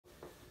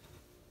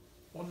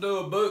We'll do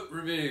a boot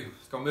review.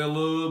 It's gonna be a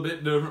little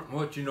bit different from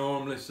what you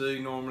normally see.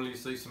 Normally you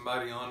see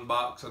somebody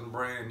unboxing a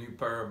brand new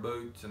pair of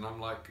boots and I'm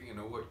like, you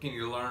know, what can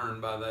you learn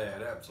by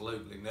that?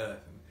 Absolutely nothing.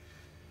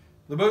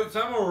 The boots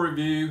I'm gonna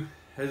review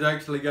has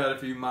actually got a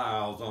few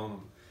miles on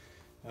them.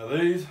 Now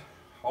these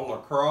are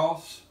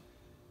lacrosse.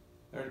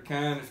 They're the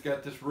kind that's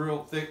got this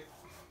real thick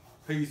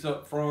piece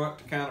up front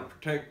to kind of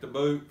protect the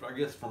boot, I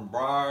guess, from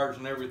briars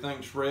and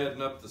everything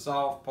shredding up the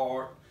soft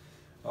part.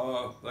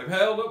 They've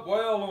held up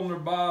well on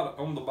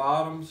the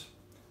bottoms.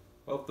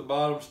 Both the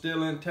bottoms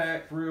still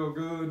intact real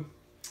good.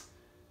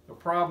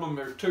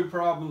 There's two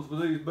problems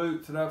with these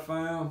boots that I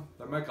found.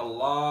 They make a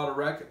lot of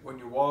racket when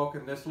you're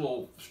walking. This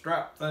little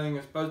strap thing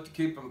is supposed to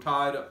keep them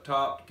tied up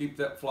top to keep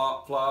that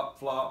flop, flop,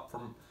 flop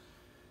from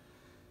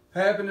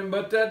happening,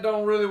 but that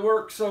don't really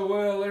work so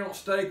well. They don't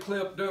stay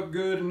clipped up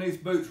good, and these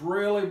boots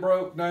really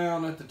broke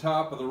down at the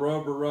top of the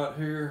rubber right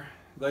here.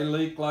 They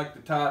leak like the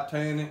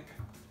Titanic.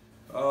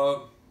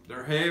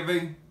 They're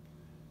heavy,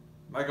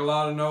 make a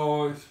lot of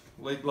noise,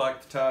 leak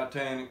like the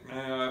Titanic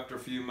now after a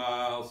few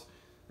miles.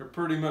 They're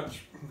pretty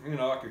much, you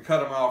know, I could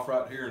cut them off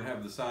right here and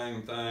have the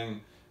same thing,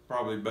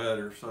 probably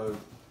better. So,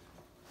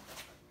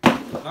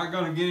 not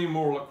gonna get any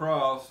more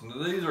lacrosse.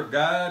 Now, these are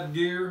guide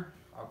gear.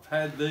 I've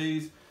had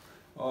these.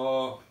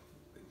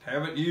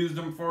 Haven't used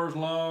them for as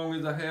long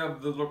as I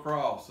have the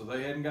lacrosse, so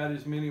they hadn't got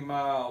as many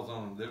miles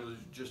on them. They was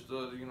just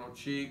you know,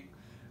 cheap,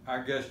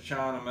 I guess,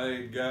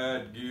 China-made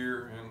guide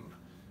gear, and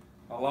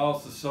I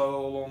lost the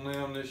sole on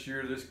them this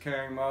year. This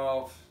came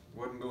off,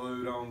 wasn't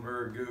glued on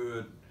very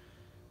good.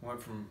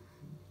 Went from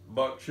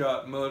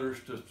buckshot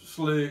mudders to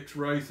slicks,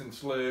 racing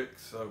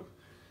slicks, so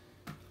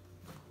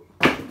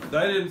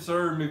they didn't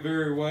serve me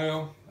very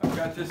well. I've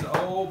got this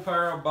old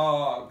pair of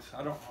bogs. I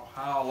don't know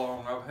how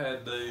long I've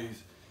had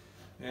these,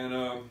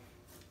 and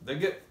they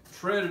get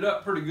shredded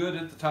up pretty good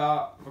at the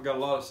top. I've got a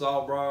lot of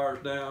saw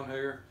briars down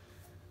here,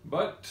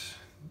 but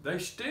they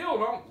still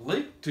don't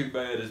leak too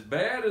bad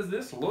as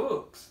this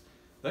looks.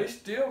 They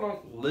still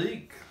don't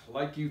leak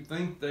like you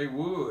think they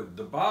would.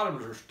 The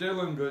bottoms are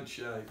still in good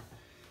shape.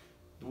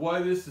 The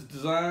way this is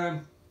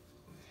designed,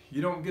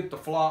 you don't get the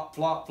flop,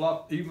 flop,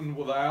 flop. Even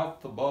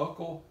without the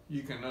buckle,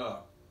 you can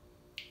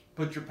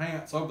put your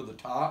pants over the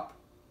top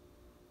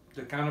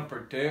to kind of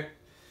protect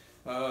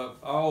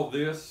all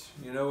this,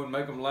 you know, and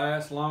make them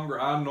last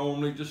longer. I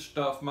normally just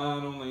stuff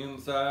mine on the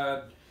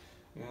inside,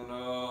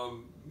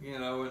 and you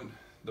know, and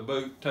the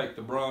boot take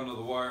the brunt of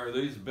the wear.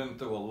 These have been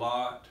through a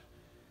lot.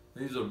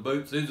 These are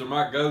boots. These are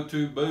my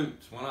go-to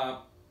boots. When I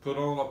put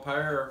on a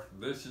pair,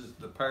 this is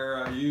the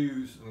pair I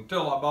use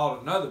until I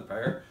bought another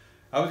pair.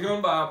 I was going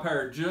to buy a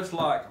pair just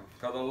like them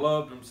because I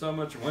loved them so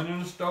much. I went in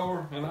the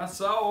store and I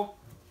saw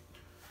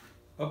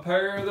a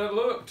pair that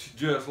looked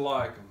just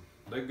like them.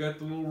 They got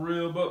the little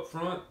rib up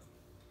front.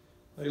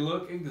 They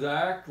look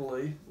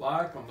exactly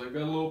like them. They've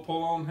got a little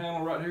pull-on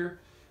handle right here.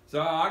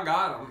 So I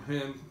got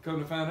them, and come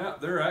to find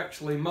out, they're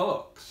actually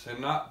mucks and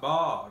not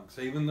bogs,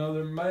 even though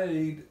they're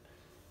made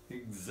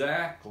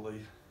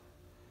exactly.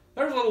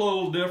 There's a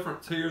little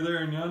difference here, there,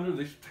 and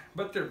yonder,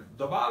 but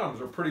the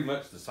bottoms are pretty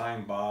much the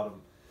same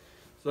bottom.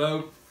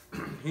 So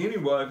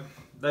anyway,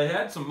 they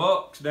had some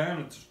mucks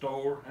down at the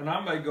store, and I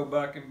may go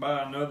back and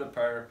buy another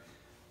pair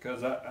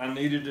because I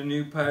needed a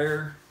new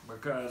pair,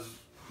 because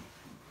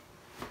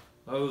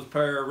those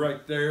pair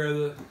right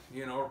there,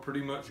 you know, are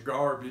pretty much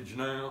garbage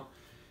now.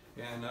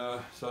 And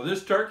so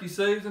this turkey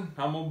season,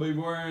 I'm gonna be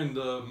wearing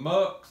the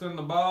mucks and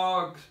the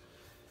bogs.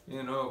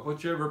 You know,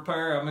 whichever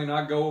pair. I mean,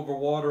 I go over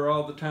water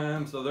all the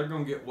time, so they're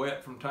going to get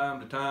wet from time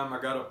to time.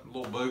 I got a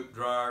little boot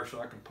dryer, so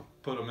I can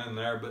put them in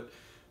there, but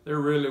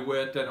they're really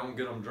wet. They don't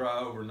get them dry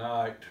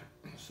overnight.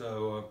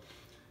 So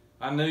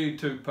I need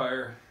two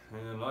pair.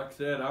 And like I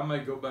said, I may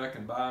go back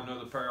and buy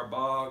another pair of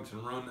bogs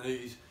and run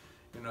these,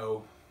 you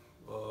know,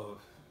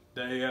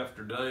 day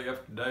after day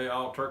after day,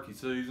 all turkey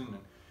season, and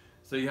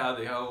see how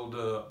they hold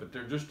up. But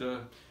they're just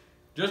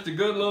a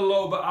good little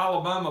old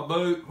Alabama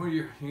boot when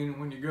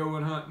you're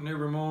going hunting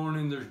every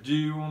morning. There's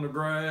dew on the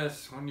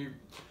grass. When you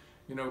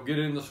know, get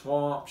in the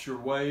swamps, you're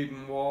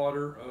wading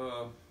water.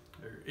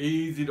 They're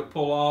easy to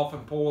pull off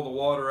and pour the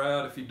water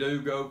out if you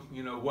do go,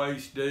 you know,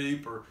 waist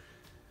deep or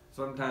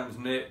sometimes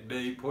neck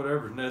deep,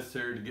 whatever's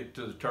necessary to get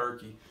to the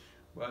turkey.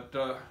 But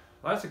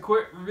that's a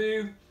quick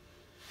review.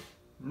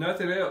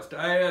 Nothing else to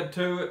add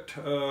to it.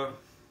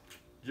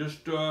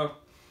 Just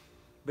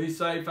be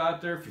safe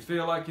out there. If you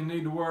feel like you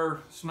need to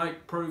wear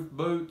snake-proof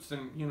boots,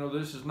 and you know,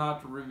 this is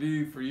not the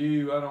review for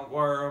you. I don't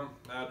wear them.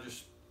 I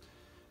just,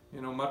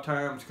 you know, my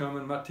time's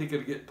coming. My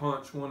ticket to get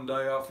punched one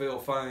day. I'll feel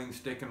fangs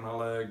sticking in my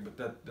leg, but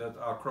that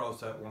I'll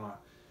cross that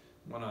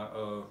when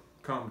I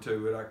come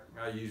to it.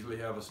 I usually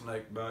have a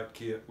snake bite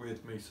kit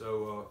with me,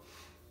 so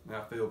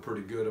I feel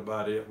pretty good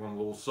about it. One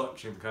little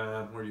suction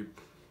kind where you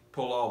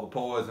pull all the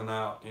poison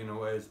out, you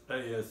know, as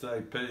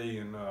ASAP,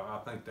 and I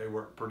think they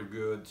work pretty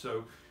good.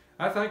 So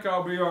I think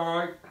I'll be all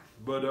right.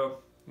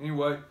 But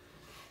anyway,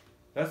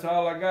 that's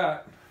all I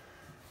got.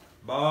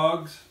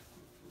 Bogs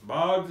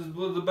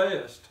was the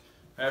best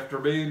after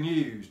being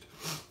used.